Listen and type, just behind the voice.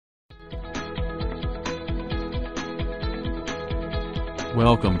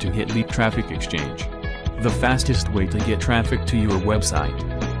Welcome to HitLeap Traffic Exchange, the fastest way to get traffic to your website.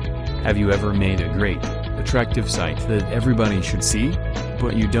 Have you ever made a great, attractive site that everybody should see,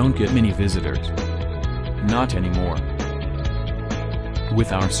 but you don't get many visitors? Not anymore.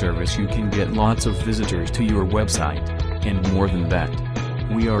 With our service you can get lots of visitors to your website, and more than that,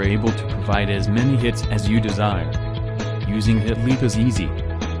 we are able to provide as many hits as you desire. Using HitLeap is easy.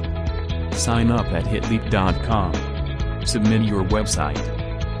 Sign up at hitleap.com. Submit your website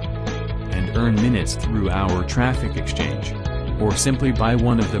and earn minutes through our traffic exchange, or simply buy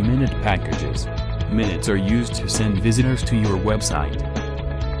one of the minute packages. Minutes are used to send visitors to your website.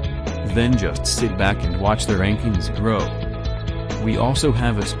 Then just sit back and watch the rankings grow. We also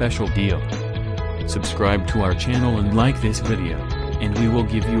have a special deal. Subscribe to our channel and like this video, and we will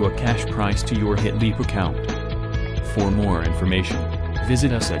give you a cash prize to your HitLeap account. For more information,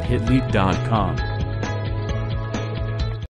 visit us at hitleap.com.